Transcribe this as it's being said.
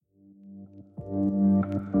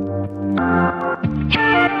What's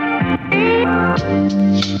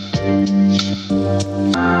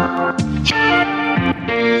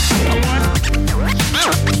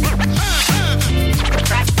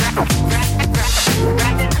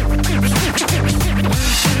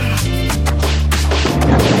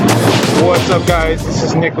up, guys? This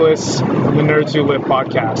is Nicholas from the Nerds Who Live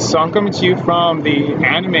podcast. So I'm coming to you from the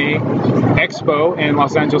Anime Expo in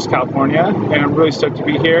Los Angeles, California, and I'm really stoked to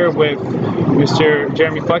be here with Mr.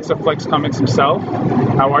 Jeremy Flex of Flex Comics himself.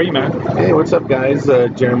 How are you, man? Hey, what's up, guys?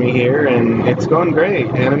 Jeremy here, and it's going great.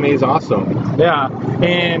 Anime is awesome. Yeah,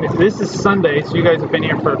 and this is Sunday, so you guys have been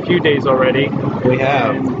here for a few days already. We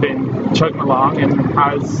have. And been chugging along, and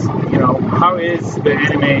how is the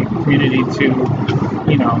anime community to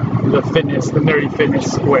the nerdy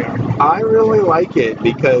fitness square? I really like it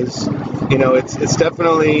because, it's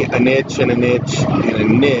definitely a niche and a niche and a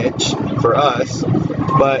niche for us,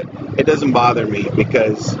 but it doesn't bother me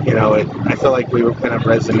because, I feel like we kind of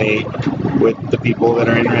resonate with the people that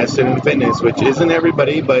are interested in fitness, which isn't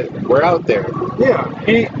everybody, but we're out there. Yeah, and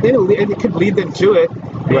it could lead them to it.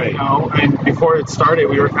 Right. And before it started,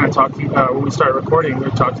 we were kind of talking, when we started recording, we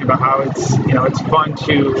were talking about how it's fun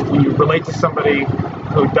to relate to somebody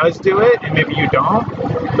who does do it, and maybe you don't,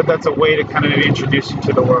 but that's a way to kind of introduce you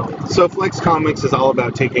to the world. So Flex Comics is all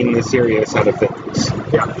about taking the serious out of fitness.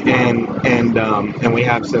 Yeah. And we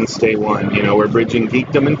have since day one. We're bridging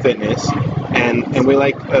geekdom and fitness, and we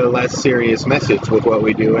like a less serious message with what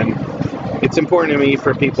we do. And it's important to me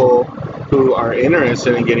for people who are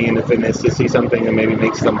interested in getting into fitness to see something that maybe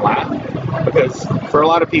makes them laugh, because for a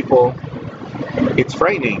lot of people, it's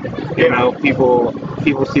frightening.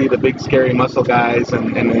 People see the big scary muscle guys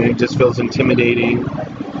and it just feels intimidating,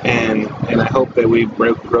 and I hope that we've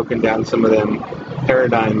broken down some of them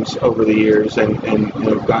paradigms over the years and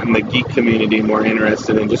gotten the geek community more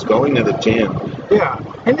interested in just going to the gym. Yeah,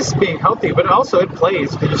 and just being healthy, but also it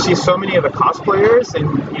plays, because you see so many of the cosplayers, and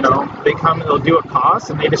they come and they'll do a cos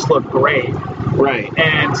and they just look great. Right.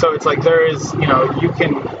 And so it's like there is, you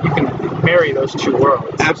can marry those two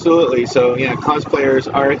worlds. Absolutely. So yeah,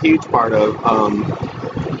 cosplayers are a huge part of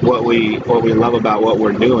what we love about what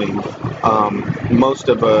we're doing. Most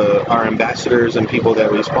of our ambassadors and people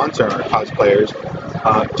that we sponsor are cosplayers,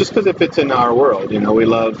 just because it fits in our world. We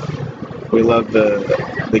love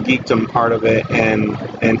the geekdom part of it, and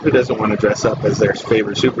who doesn't want to dress up as their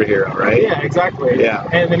favorite superhero, right? Yeah, exactly. Yeah.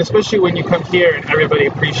 And then especially when you come here and everybody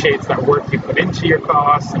appreciates that work you put into your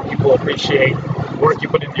cos, and people appreciate work you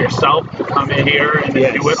put into yourself to come in here and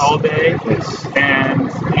Yes. do it all day. Yes. And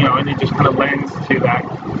it just kind of lends to that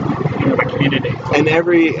the community. And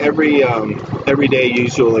every day,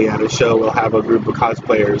 usually at a show, we'll have a group of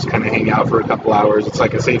cosplayers kind of hang out for a couple hours. It's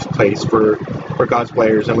like a safe place for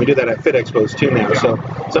cosplayers, and we do that at Fit Expos too now. So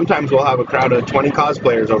sometimes we'll have a crowd of 20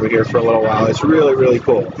 cosplayers over here for a little while. It's really, really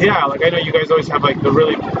cool. Yeah, I know you guys always have the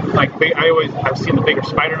really big. I've seen the bigger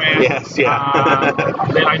Spider-Man. Yes, yeah.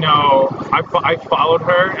 Then I know I followed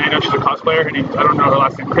her. I know she's a cosplayer. Her name, I don't know her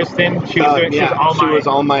last name, Kristen. She was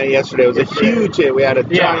All Might yesterday. It was a huge hit. We had a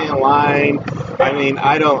giant line. I mean,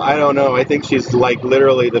 I don't know. I think she's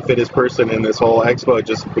literally the fittest person in this whole expo,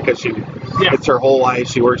 just because it's her whole life.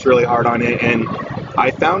 She works really hard on it, and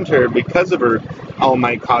I found her because of her All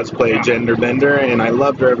Might cosplay gender bender, and I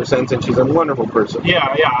loved her ever since, and she's a wonderful person.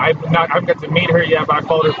 Yeah. I've got to meet her yet, but I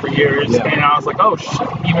followed her for years, and I was like,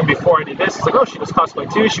 even before I did this, it's she does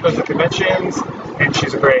cosplay too. She goes to conventions, and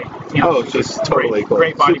she's great. She's totally cool.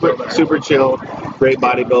 Great bodybuilder. Super chill, great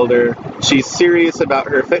bodybuilder. She's serious about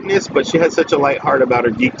her fitness, but she has such a light heart about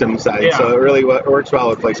her geekdom side, so it really works well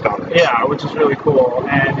with Flex Comics. Yeah, which is really cool.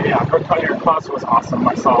 And her class was awesome.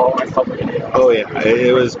 I saw the video. Oh yeah,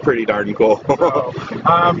 it was pretty darn cool.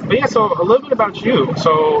 So a little bit about you.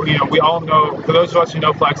 So we all know, for those of us who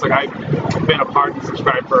know Flex, I've been a part and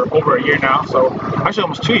subscribed for over a year now. So actually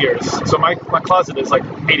almost 2 years. So my closet is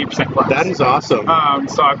 80% Flex. That is awesome.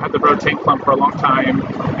 So I've had the Road Tank Club for a long time,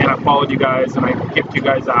 and I've followed you guys, and I gift you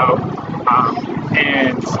guys out.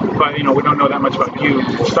 But we don't know that much about you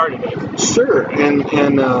who started it. Sure, and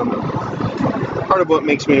part of what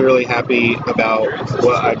makes me really happy about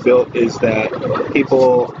what I built is that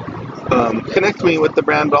people connect me with the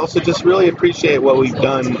brand, but also just really appreciate what we've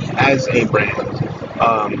done as a brand.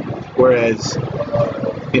 Whereas,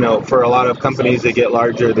 for a lot of companies, they get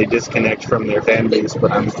larger, they disconnect from their fan base,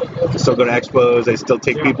 but I still go to expos, I still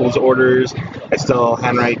take people's orders, I still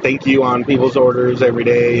handwrite thank you on people's orders every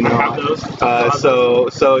day, I have those.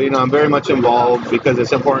 So I'm very much involved because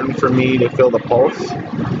it's important for me to feel the pulse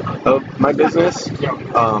of my business.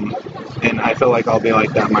 And I feel like I'll be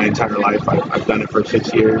like that my entire life. I've done it for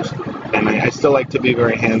 6 years, and I still like to be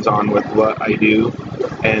very hands-on with what I do.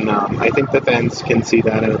 And I think the fans can see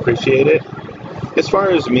that and appreciate it. As far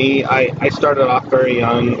as me, I started off very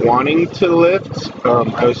young wanting to lift.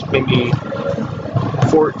 I was maybe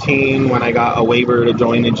 14 when I got a waiver to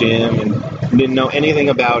join the gym and didn't know anything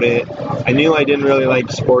about it. I knew I didn't really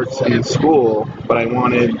like sports in school, but I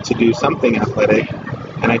wanted to do something athletic.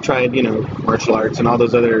 And I tried, martial arts and all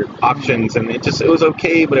those other options, and it was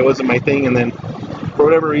okay, but it wasn't my thing. And then for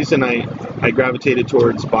whatever reason, I gravitated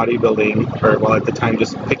towards bodybuilding, or well, at the time,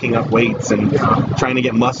 just picking up weights and trying to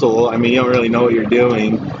get muscle. I mean, you don't really know what you're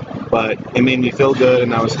doing, but it made me feel good,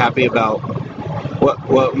 and I was happy about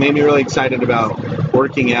what made me really excited about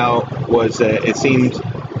working out was that it seemed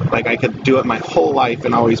like I could do it my whole life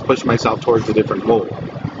and always push myself towards a different goal.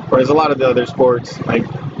 Whereas a lot of the other sports, like,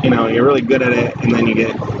 you're really good at it, and then you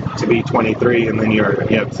get to be 23, and then you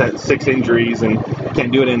have 6 injuries and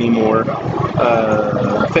can't do it anymore.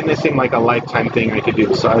 Fitness seemed like a lifetime thing I could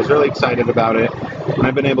do, so I was really excited about it. And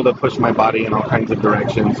I've been able to push my body in all kinds of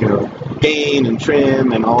directions, gain and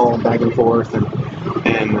trim and all back and forth,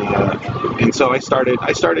 and so I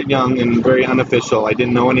started young and very unofficial. I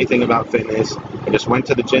didn't know anything about fitness. I just went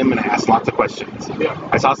to the gym and I asked lots of questions.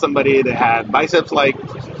 I saw somebody that had biceps like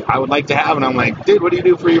I would like to have, and I'm like, dude, what do you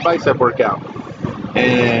do for your bicep workout?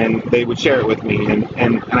 And they would share it with me,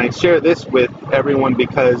 and I share this with everyone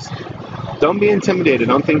because don't be intimidated.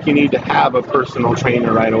 Don't think you need to have a personal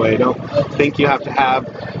trainer right away. Don't think you have to have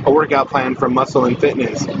a workout plan for muscle and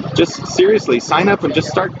fitness. Just seriously sign up and just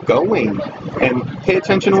start going and pay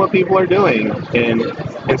attention to what people are doing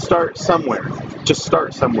and start somewhere. Just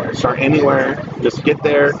start somewhere. Start anywhere. Just get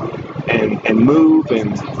there and move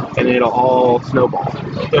and it'll all snowball.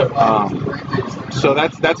 So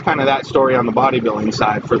that's kind of that story on the bodybuilding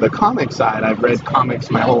side. For the comic side, I've read comics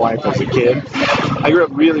my whole life as a kid. I grew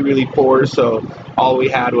up really, really poor, so all we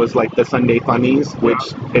had was like the Sunday Funnies,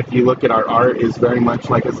 which if you look at our art is very much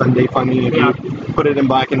like a Sunday Funny. If you put it in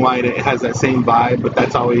black and white, it has that same vibe, but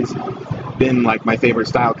that's always been like my favorite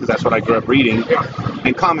style because that's what I grew up reading.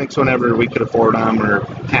 And comics whenever we could afford them, or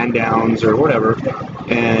hand downs or whatever.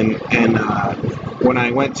 And when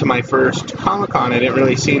I went to my first Comic-Con, I didn't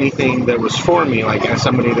really see anything that was for me, like as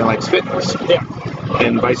somebody that likes fitness,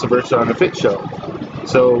 and vice versa on a fit show.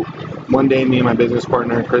 So one day, me and my business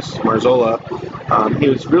partner, Chris Marzola, he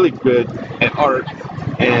was really good at art,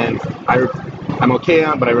 and I'm okay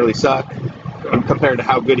at it, but I really suck compared to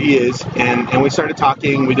how good he is. And we started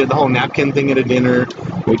talking. We did the whole napkin thing at a dinner.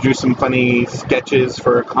 We drew some funny sketches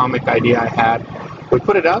for a comic idea I had. We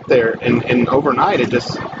put it out there, and overnight it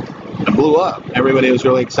just blew up. Everybody was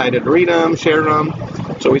really excited to read them, share them.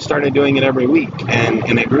 So we started doing it every week,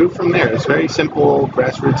 and it grew from there. It's a very simple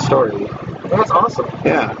grassroots story. That's awesome.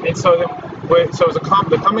 Yeah. And so it was the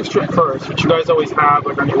comic strip first, which you guys always have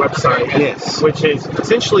like on your website. Yes. Which is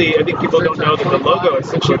essentially, I think people don't know that the logo is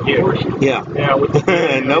essentially you. Yeah. Yeah.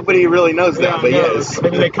 And nobody really knows that, but yes. I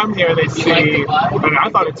mean, they come here and they see, and I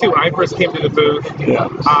thought it too when I first came to the booth. Yeah.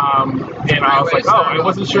 And I was like, I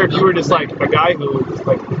wasn't sure if you were just like a guy who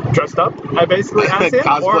like dressed up, I basically asked him,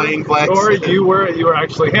 cosplaying Flex, or you were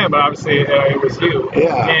actually him, but obviously it was you.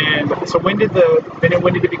 Yeah. And so when did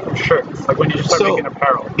it become shirts? Like when did you start making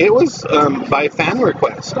apparel? It was by fan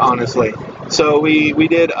request, honestly. So we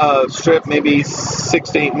did a strip maybe 6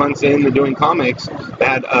 to 8 months into doing comics that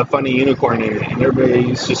had a funny unicorn in it, and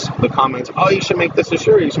everybody's just the comments, oh, you should make this a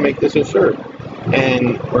shirt, you should make this a shirt.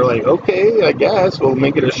 And we're like, okay, I guess we'll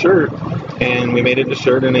make it a shirt. And we made it a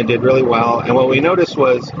shirt, and it did really well. And what we noticed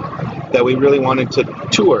was that we really wanted to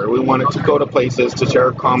tour. We wanted to go to places to share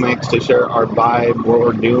our comics, to share our vibe, what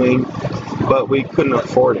we're doing, but we couldn't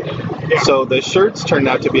afford it. Yeah. So the shirts turned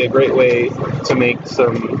out to be a great way to make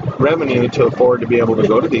some revenue to afford to be able to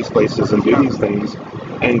go to these places and do these things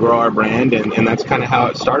and grow our brand, and that's kind of how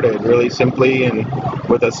it started, really simply and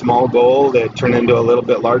with a small goal that turned into a little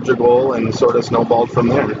bit larger goal and sort of snowballed from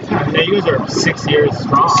there. Yeah, you guys are 6 years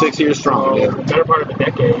strong. 6 years strong, so better part of a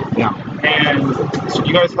decade. Yeah. And so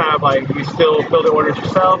you guys have do you still fill the orders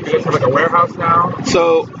yourself? Do you guys have like a warehouse now?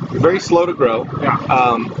 So very slow to grow. Yeah.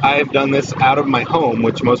 I have done this out of my home,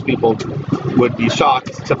 which most people would be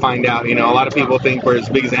shocked to find out. A lot of people think we're as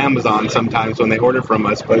big as Amazon sometimes when they order from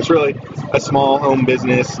us, but it's really a small home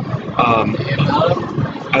business.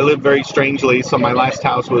 I live very strangely, so my last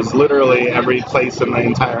house was literally every place in my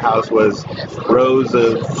entire house was rows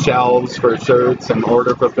of shelves for shirts and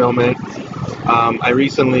order fulfillment. I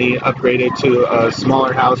recently upgraded to a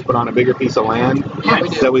smaller house but on a bigger piece of land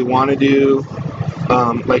that we want to do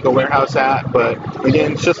like a warehouse at, but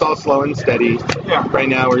again, it's just all slow and steady. Yeah. Right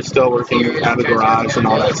now we're still working out of the garage and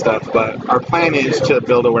all that stuff, but our plan is to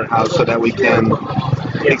build a warehouse so that we can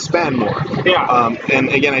expand more. Yeah. And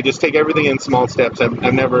again, I just take everything in small steps.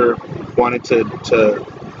 I've never wanted to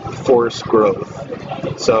force growth.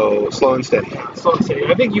 So slow and steady. Slow and steady.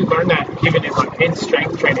 I think you learn that even in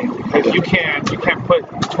strength training, because you can't put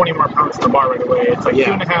 20 more pounds in the bar right away. It's like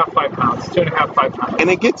 2.5, 5 pounds, 2.5, 5 pounds. And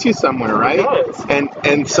it gets you somewhere, right? It does.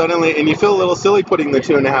 And suddenly, and you feel a little silly putting the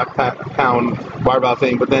 2.5 pound barbell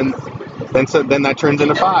thing, but then that turns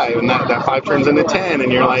into 5, and that 5 turns into 10,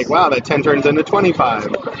 and you're like, wow, that 10 turns into 25.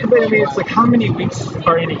 But I mean, it's like, how many weeks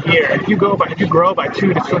are in a year? If you grow by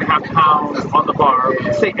 2 to 2.5 pounds on the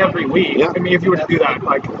bar, say every week. Yeah. I mean, if you were to do that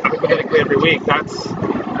like hypothetically every week, that's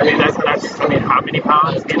how many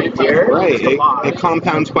pounds in a year? Right. It's a lot. It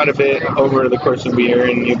compounds quite a bit over the course of a year,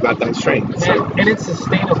 and you've got that strength. So. And it's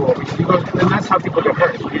sustainable, and that's how people get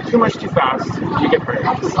hurt. If you do too much too fast, you get hurt.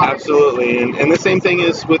 Absolutely, and the same thing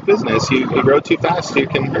is with business. You grow too fast, you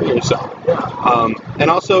can hurt yourself. And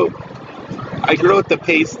also, I grow at the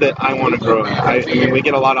pace that I want to grow at. I mean, we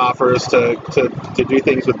get a lot of offers to do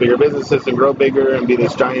things with bigger businesses and grow bigger and be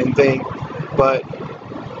this giant thing, but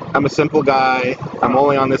I'm a simple guy. I'm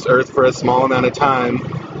only on this earth for a small amount of time,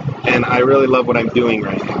 and I really love what I'm doing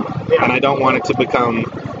right now. And I don't want it to become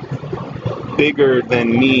bigger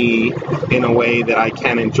than me in a way that I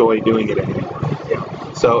can't enjoy doing it anymore.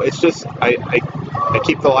 So it's just, I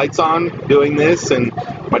keep the lights on doing this, and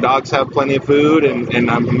my dogs have plenty of food,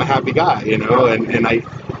 and I'm a happy guy, and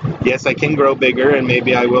yes, I can grow bigger, and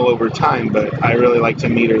maybe I will over time, but I really like to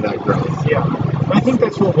meter that growth. Yeah. I think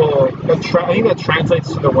that's what I think that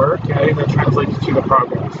translates to the work, and I think that translates to the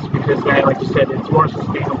progress, because then, like you said, it's more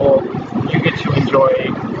sustainable, you get to enjoy it,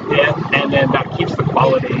 and then that keeps the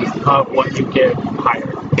quality of what you give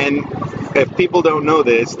higher. And if people don't know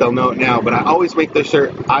this, they'll know it now, but I always make the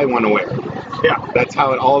shirt I want to wear. Yeah. That's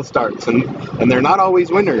how it all starts, and they're not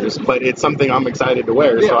always winners, but it's something I'm excited to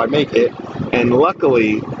wear, so I make it. And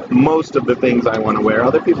luckily, most of the things I want to wear,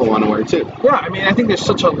 other people want to wear too. Yeah, I mean, I think there's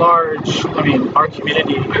such a large, our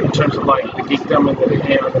community in terms of like the geekdom and the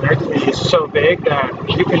nerd community is so big that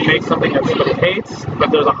you can make something that somebody hates,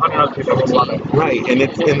 but there's 100 other people who love it. Right,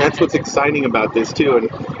 and that's what's exciting about this too.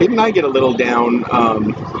 And even I get a little down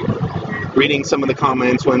reading some of the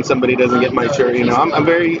comments when somebody doesn't get my shirt. I'm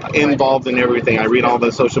very involved in everything. I read all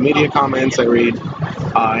the social media comments.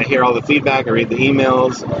 I hear all the feedback. I read the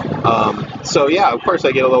emails. So yeah, of course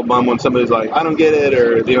I get a little bummed when somebody's like, I don't get it,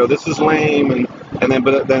 or this is lame,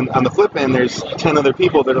 but then on the flip end, there's 10 other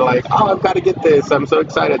people that are like, oh, I've got to get this. I'm so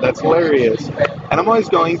excited. That's hilarious. And I'm always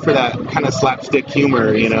going for that kind of slapstick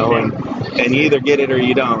humor, and you either get it or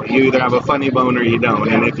you don't. You either have a funny bone or you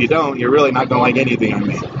don't. And if you don't, you're really not going to like anything on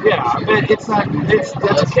me. Yeah, but that's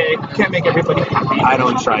okay. You can't make everybody happy. I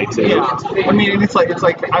don't try to. Yeah. I mean, it's like it's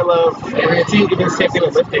even the same thing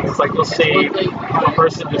with lifting. It's like you'll see a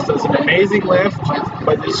person just does an amazing lift,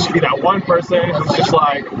 but there should be that one person who's just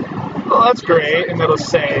like, oh, that's great, and it'll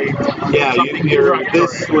say,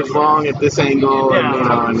 this was wrong at this angle,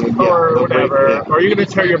 or whatever, or you're going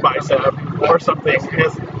to tear your bicep, or something.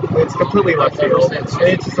 It's completely left field.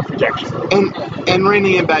 It's just a projection. And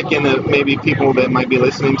reining it back into maybe people that might be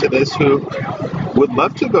listening to this who would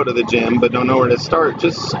love to go to the gym but don't know where to start.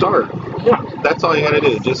 Just start. Yeah. That's all you got to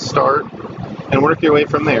do. Just start and work your way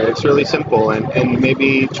from there. It's really simple, and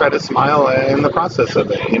maybe try to smile in the process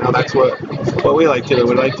of it. That's what we like to do.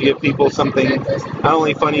 We like to give people something not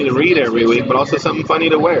only funny to read every week, but also something funny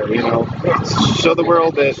to wear. Show the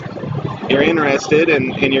world that you're interested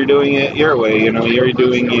and you're doing it your way. You're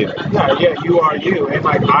doing you. Yeah, you are you. And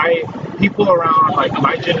people around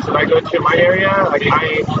my gyms that I go to in my area,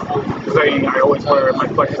 I always wear my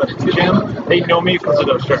Flex 72 gym. They know me because of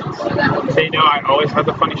those shirts. They know I always have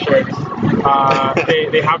the funny shirts.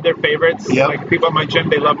 They have their favorites. Yep. Like people at my gym,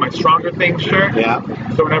 they love my Stronger Things shirt. Yeah.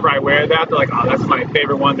 So whenever I wear that, they're like, oh, that's my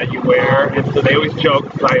favorite one that you wear. And so they always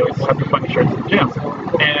joke because I always have the funny shirts at the gym.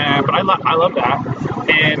 But I love that.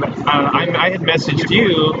 And I had messaged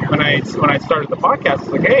you when I started the podcast.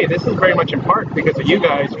 Like, hey, this is very much in part because of you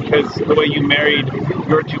guys, because the way you married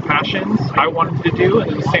your two passions, I wanted to do,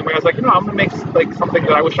 and in the same way, I was like, I'm gonna make something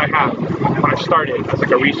that I wish I had when I started as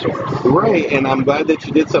a resource. Right, and I'm glad that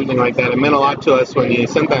you did something like that. It meant a lot to us when you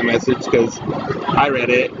sent that message because I read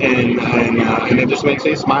it, and it just makes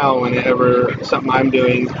me smile whenever something I'm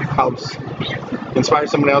doing helps inspire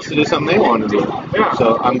somebody else to do something they want to do. Yeah.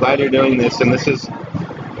 So I'm glad you're doing this, and this is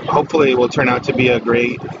hopefully will turn out to be a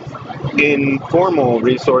great informal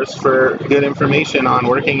resource for good information on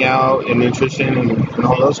working out and nutrition and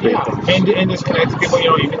all those great things. And just connect people,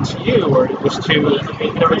 even to you, or just to,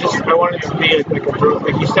 I wanted to be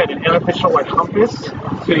like you said, an unofficial compass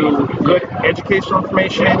to good educational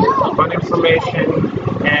information, fun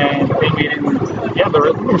information, And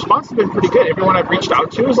the response has been pretty good. Everyone I've reached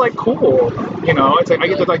out to is like cool. It's like I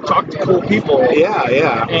get to like talk to cool people.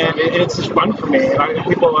 Yeah. And it's just fun for me. And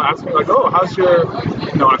people ask me like, oh, how's your,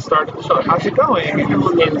 I started the show. How's it going?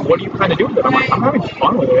 And what do you plan to do with it? I'm like, I'm having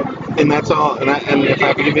fun with it. And that's all. And if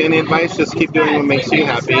I could give you any advice, just keep doing what makes you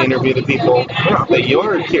happy. Interview the people that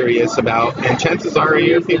you're curious about, and chances are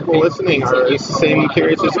your people listening are the same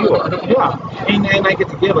curious as you are. Yeah, and I get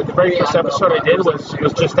to give, like, the very first episode I did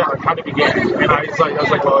was just that, like, how to begin. And I was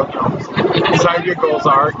like, well, decide what your goals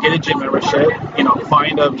are, get a gym membership,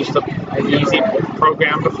 find just an easy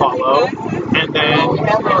program to follow, and then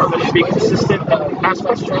just be consistent and ask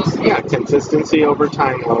questions. Yeah, consistency over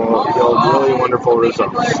time will yield really wonderful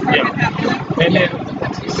results. Yeah. And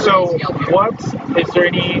then, so is there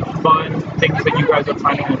any fun things that you guys are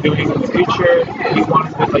planning on doing in the future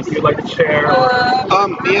you'd like to share?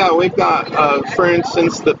 Yeah, we've got, for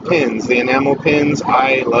instance, the pins, the enamel pins.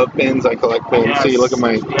 I love pins. I collect pins. Yes. So you look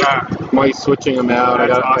at my switching them out.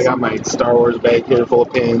 I got my Star Wars bag here full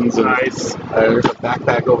of pins. And, nice. There's a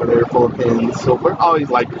backpack over there full of pins. So we're always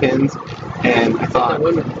like pins. And I thought,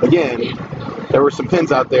 again, there were some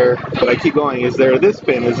pins out there, but I keep going, is there this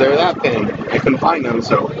pin? Is there that pin? I couldn't find them,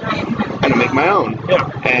 so I'm going to make my own. Yeah.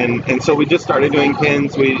 And so we just started doing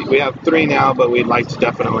pins. We have 3 now, but we'd like to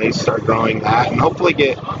definitely start growing that and hopefully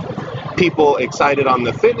get people excited on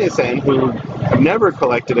the fitness end who have never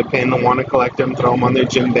collected a pin and want to collect them, throw them on their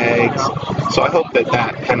gym bags. So I hope that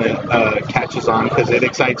kind of catches on because it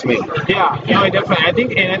excites me. Yeah, definitely. I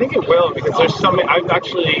think it will because there's so many. I've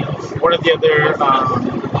actually, one of the other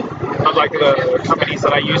of like the companies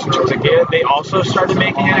that I use in terms of Get, they also started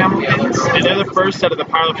making enamel pins, and they're the first set of the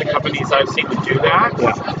powerlifting companies I've seen to do that.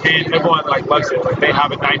 Yeah. And everyone like loves it. Like they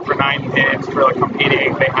have a 9-for-9 pins for like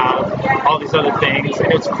competing. They have all these other things,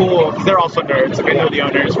 and it's cool because they're also nerds. Like I know the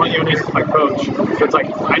owners. One of the owners is my coach, so it's like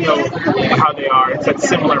I know how they are. It's that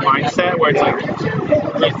similar mindset where it's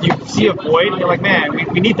like you see a void, and you're like, man,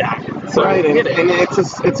 we need that. So right, and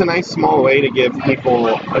it's a nice small way to give people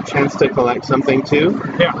a chance to collect something too.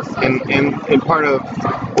 Yeah. And part of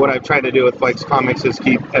what I've tried to do with Flex Comics is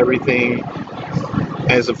keep everything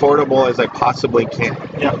as affordable as I possibly can.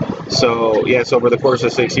 Yeah. So yes, over the course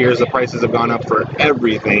of 6 years, the prices have gone up for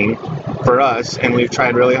everything for us, and we've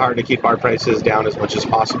tried really hard to keep our prices down as much as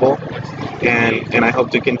possible. And I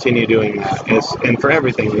hope to continue doing that. And for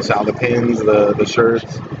everything, we sell the pins, the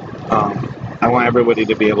shirts. I want everybody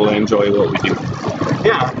to be able to enjoy what we do.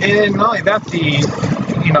 Yeah, and not only that,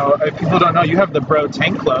 if people don't know, you have the Bro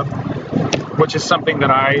Tank Club, which is something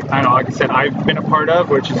that I know, like I said, I've been a part of,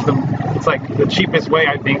 which is it's like the cheapest way,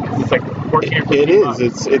 I think. It's like 14 or 15 It is.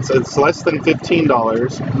 bucks. It's less than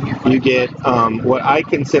 $15. You get what I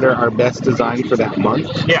consider our best design for that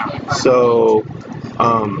month. Yeah. So,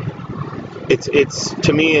 it's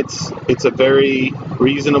to me it's a very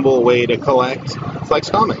reasonable way to collect Flex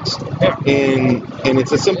Comics. Yeah. And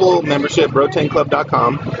it's a simple membership,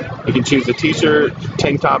 brotankclub.com. You can choose a t-shirt,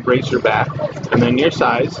 tank top, racer back, and then your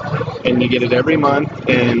size, and you get it every month.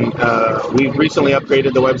 And we've recently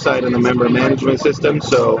upgraded the website and the member management system,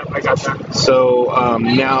 so I got that. So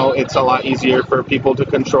now it's a lot easier for people to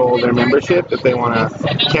control their membership. If they want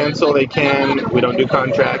to cancel, they can. We don't do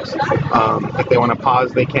contracts. If they want to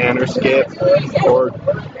pause, they can, or skip, or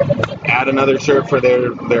add another shirt for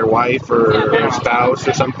their wife or their spouse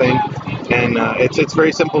or something. And it's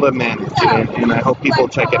very simple to manage, and I hope people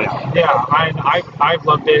check it out. Yeah, I've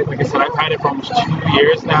loved it. Like I said, I've had it for almost 2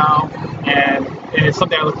 years now, and it's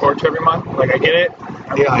something I look forward to every month. Like I get it.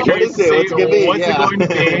 Yeah, like, what is it? What's it going to be? What's it going to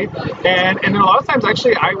be? And a lot of times,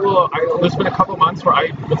 actually, there's been a couple months where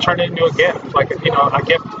I will turn it into a gift, like a gift.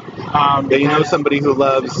 Somebody who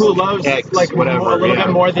loves X, like whatever, a little bit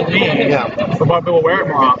more than me. Yeah. But people wear it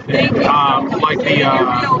more often. Like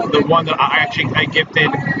the one that I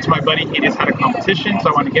gifted to my buddy. He just had a competition, so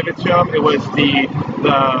I wanted to give it to him. It was the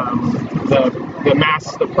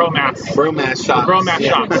Pro Mass shots. Pro Mass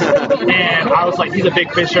shots. And I was like, he's a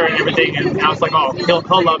big fisher and everything, and I was like, oh, he'll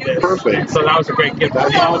love this. Perfect. So that was a great gift.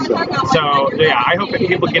 That's awesome. So yeah, I hope that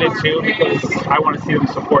people get it too, because I want to see them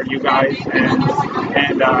support you guys,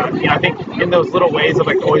 and I think in those little ways of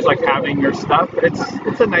like always like having your stuff,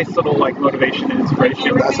 it's a nice little like motivation and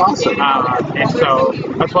inspiration. That's awesome. And so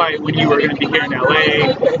that's why when you were going to be here in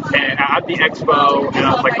LA and at the expo, and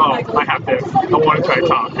I was like, oh, I want to try to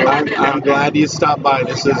talk. I'm glad you always stop by.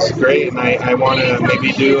 This is great, and I want to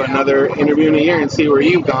maybe do another interview in a year and see where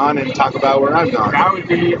you've gone and talk about where I've gone. That would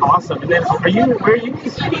be awesome. And then, where are you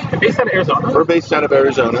based out of Arizona? We're based out of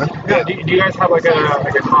Arizona. Yeah. Do you guys have like a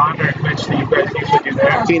con or a convention that you guys usually do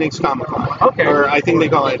there? Phoenix Comic Con. Okay. Or I think they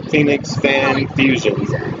call it Phoenix Fan Fusion.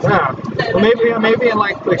 Yeah. Well, maybe in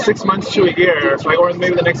like 6 months to a year, or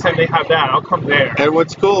maybe the next time they have that, I'll come there. And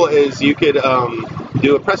what's cool is you could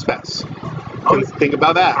do a press pass. Think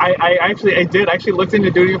about that. I actually looked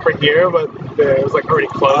into doing it for here, but it was like already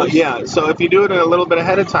closed. Yeah, so if you do it a little bit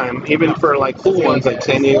ahead of time, even for like cool ones like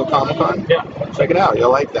San Diego Comic Con, check it out.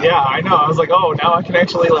 You'll like that. Yeah, I know. I was like, oh, now I can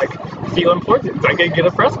actually like feel important. I can get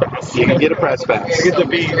a press pass. You can get a press pass. I get to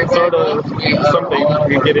be sort of something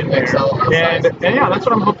and get in there. And yeah, that's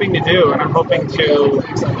what I'm hoping to do. And I'm hoping to,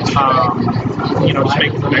 just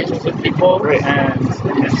make connections with people. Right. And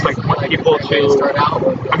just like want people to,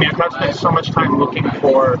 I've spent so much time looking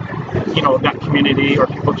for, that community or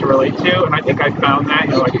people to relate to. And I think I found that,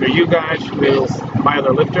 like through you guys, through my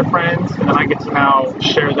other lifter friends, and then I get to now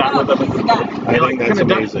share that with other people. I think that's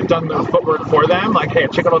amazing. Done the footwork for them, like, hey,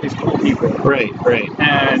 check out all these cool people. Right.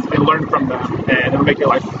 And learn from them, and it'll make your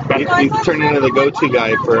life better. You turn into the go-to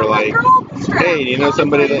guy for like, hey, you know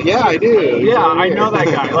somebody that? Yeah, I do. Yeah, I know that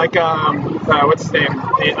guy. Like, what's his name?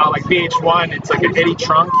 Like VH1, it's like an Eddie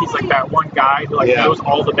Trunk. He's like that one guy who knows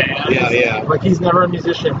all the bands. Yeah. Like he's never a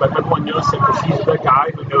musician, but everyone knows him because he's the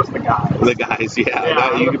guy who knows the guys. The guys, you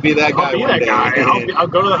could be that guy. I'll be that guy.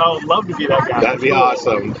 I'll love to be that guy. That'd be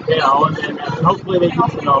awesome. And hopefully they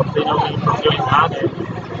get to know, they know me from doing that.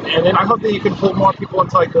 And then I hope that you can pull more people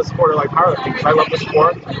into like the sport of like powerlifting, because I love the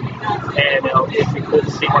sport, and it'd be cool to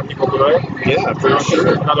see more people do it. Yeah, for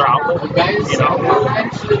sure. Another outlet, So,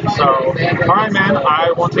 all right, man.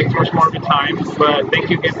 I won't take too much more of your time, but thank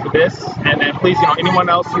you again for this. And then please, anyone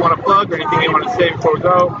else you want to plug or anything you want to say before we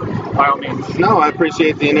go, by all means. No, I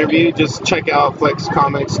appreciate the interview. Just check out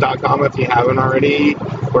flexcomics.com if you haven't already.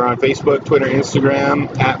 We're on Facebook, Twitter, Instagram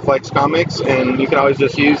 @FlexComics, and you can always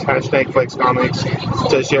just use #FlexComics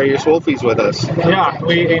to share your Swolfies with us. Yeah,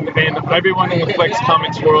 and everyone in the Flex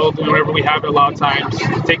Comics world, whenever we have it, a lot of times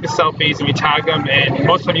take the selfies and we tag them, and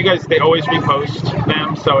most of them, you guys, they always repost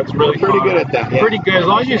them, so it's really pretty fun. good at that. Yeah. Pretty good. As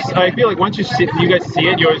long as I feel like once you guys see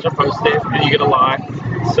it, you always repost it, and you get a lot.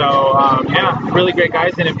 So really great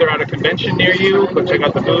guys. And if they're at a convention near you, go check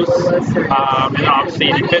out the booths. And obviously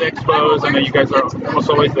any Fit Expos, I know you guys are almost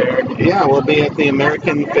always there. Yeah, we'll be at the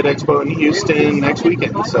American Fit Expo in Houston next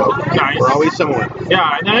weekend, so nice. We're always somewhere.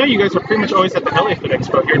 Yeah, and I know you guys are pretty much always at the LA Fit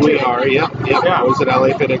Expo here too. We are, yeah. Always at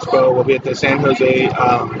LA Fit Expo. We'll be at the San Jose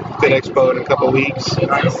Fit Expo in a couple weeks.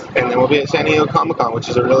 Nice. And then we'll be at San Diego Comic Con, which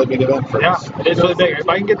is a really big event for us. Yeah, it is really big. If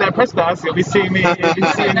I can get that press pass, you'll be seeing me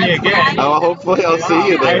again. Oh, hopefully I'll see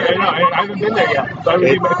you there. I know. I haven't been there yet. So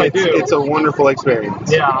if I do. It's a wonderful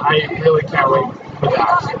experience. Yeah, I really can't wait for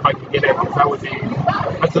that. If I can get it,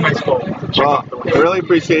 that's a nice goal. Well, I really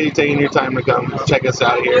appreciate you taking your time to come check us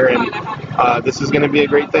out here, and this is going to be a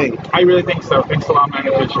great thing. I really think so. Thanks a lot, man. I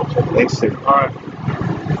appreciate it. Thanks, too. All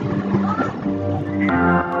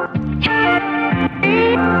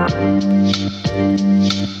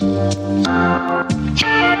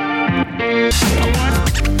right.